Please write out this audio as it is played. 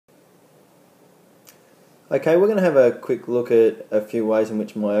Okay, we're going to have a quick look at a few ways in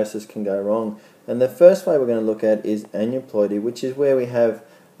which meiosis can go wrong. And the first way we're going to look at is aneuploidy, which is where we have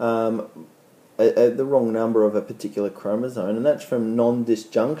the wrong number of a particular chromosome, and that's from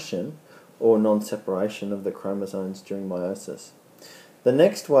non-disjunction or non-separation of the chromosomes during meiosis. The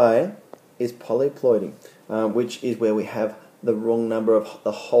next way is polyploidy, which is where we have the wrong number of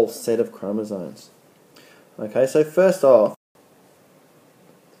the whole set of chromosomes. Okay, so first off,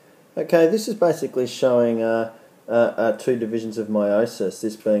 this is basically showing two divisions of meiosis,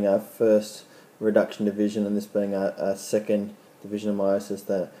 this being our first reduction division and this being our second division of meiosis,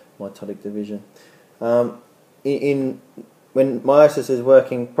 the mitotic division. When meiosis is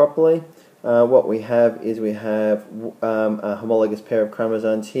working properly, what we have is a homologous pair of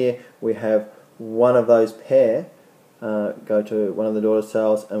chromosomes here. We have one of those pair go to one of the daughter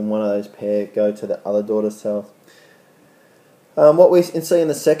cells and one of those pair go to the other daughter cells. What we see in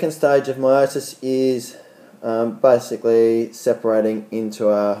the second stage of meiosis is basically separating into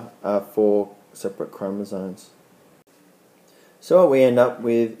our four separate chromosomes. So what we end up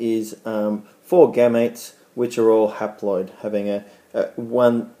with is four gametes which are all haploid, having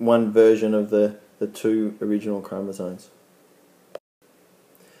one version of the two original chromosomes.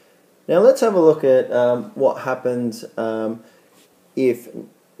 Now let's have a look at what happens if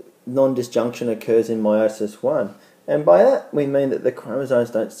non-disjunction occurs in meiosis 1. And by that we mean that the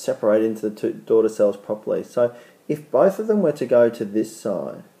chromosomes don't separate into the two daughter cells properly. So if both of them were to go to this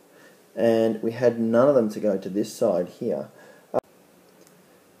side and we had none of them to go to this side here,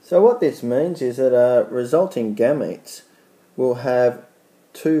 so what this means is that resulting gametes will have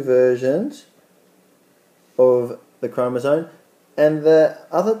two versions of the chromosome, and the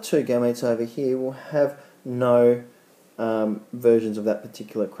other two gametes over here will have no versions of that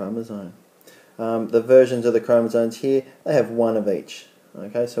particular chromosome. The versions of the chromosomes here, they have one of each.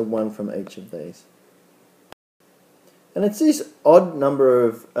 Okay, so one from each of these. And it's this odd number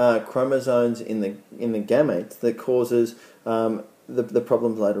of chromosomes in the gametes that causes the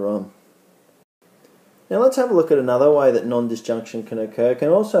problems later on. Now let's have a look at another way that non-disjunction can occur. It can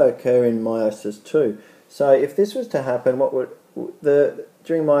also occur in meiosis 2. So if this was to happen,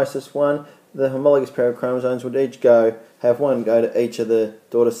 during meiosis 1, the homologous pair of chromosomes would each have one go to each of the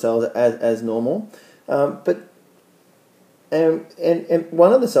daughter cells as normal, and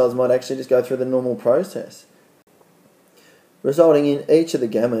one of the cells might actually just go through the normal process, resulting in each of the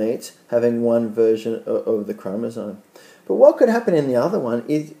gametes having one version of the chromosome. But what could happen in the other one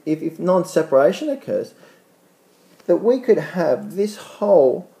is if non-separation occurs, that we could have this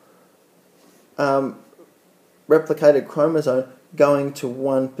whole replicated chromosome going to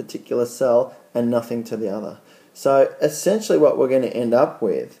one particular cell and nothing to the other. So essentially what we're going to end up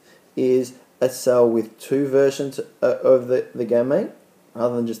with is a cell with two versions of the gamete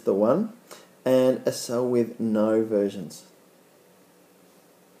rather than just the one, and a cell with no versions.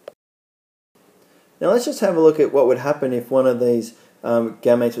 Now let's just have a look at what would happen if one of these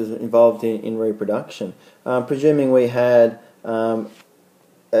gametes was involved in reproduction. Presuming we had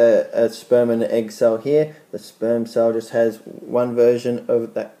a sperm and an egg cell here, the sperm cell just has one version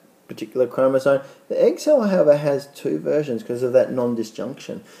of that particular chromosome. The egg cell, however, has two versions because of that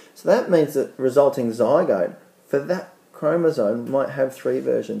non-disjunction. So that means that the resulting zygote for that chromosome might have three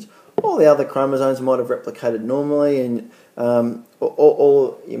versions. All the other chromosomes might have replicated normally, and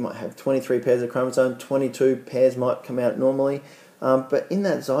you might have 23 pairs of chromosomes, 22 pairs might come out normally, but in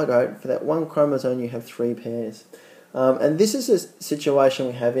that zygote, for that one chromosome, you have three pairs. And this is a situation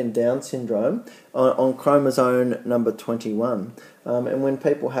we have in Down syndrome on chromosome number 21. And when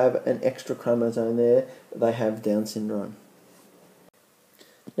people have an extra chromosome there, they have Down syndrome.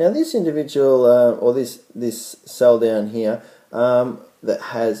 Now this individual, or this cell down here, that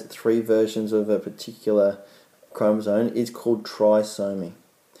has three versions of a particular chromosome is called trisomy.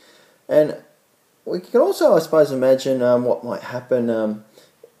 And we can also, I suppose, imagine what might happen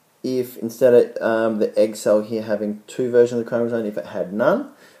if instead of the egg cell here having two versions of the chromosome, if it had none,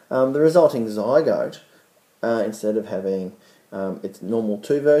 the resulting zygote, instead of having its normal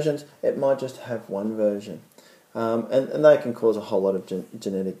two versions, it might just have one version. And they can cause a whole lot of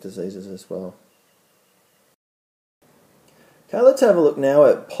genetic diseases as well. Okay, let's have a look now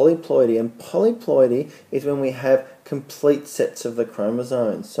at polyploidy. And polyploidy is when we have complete sets of the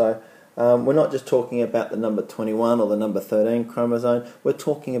chromosomes. So we're not just talking about the number 21 or the number 13 chromosome, we're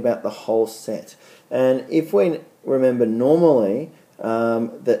talking about the whole set. And if we remember normally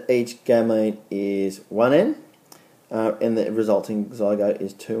that each gamete is 1N, and the resulting zygote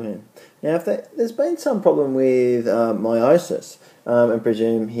is 2N. Now if there's been some problem with meiosis, and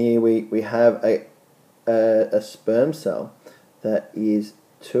presume here we have a sperm cell that is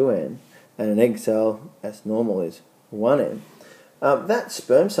 2N, and an egg cell, as normal, is one end. That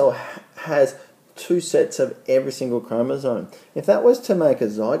sperm cell has two sets of every single chromosome. If that was to make a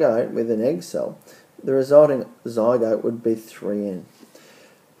zygote with an egg cell, the resulting zygote would be 3N.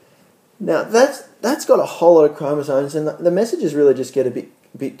 Now that's got a whole lot of chromosomes, and the messages really just get a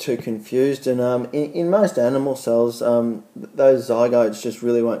bit too confused. And in most animal cells, those zygotes just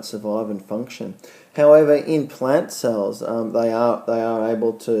really won't survive and function. However, in plant cells, they are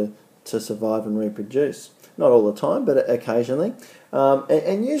able to survive and reproduce. Not all the time, but occasionally.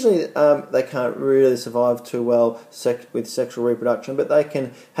 And usually they can't really survive too well with sexual reproduction, but they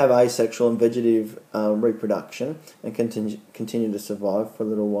can have asexual and vegetative reproduction and continue to survive for a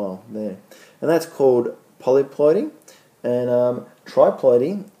little while there. And that's called polyploidy. And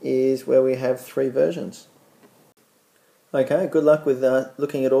triploidy is where we have 3 versions. Okay, good luck with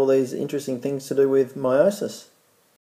looking at all these interesting things to do with meiosis.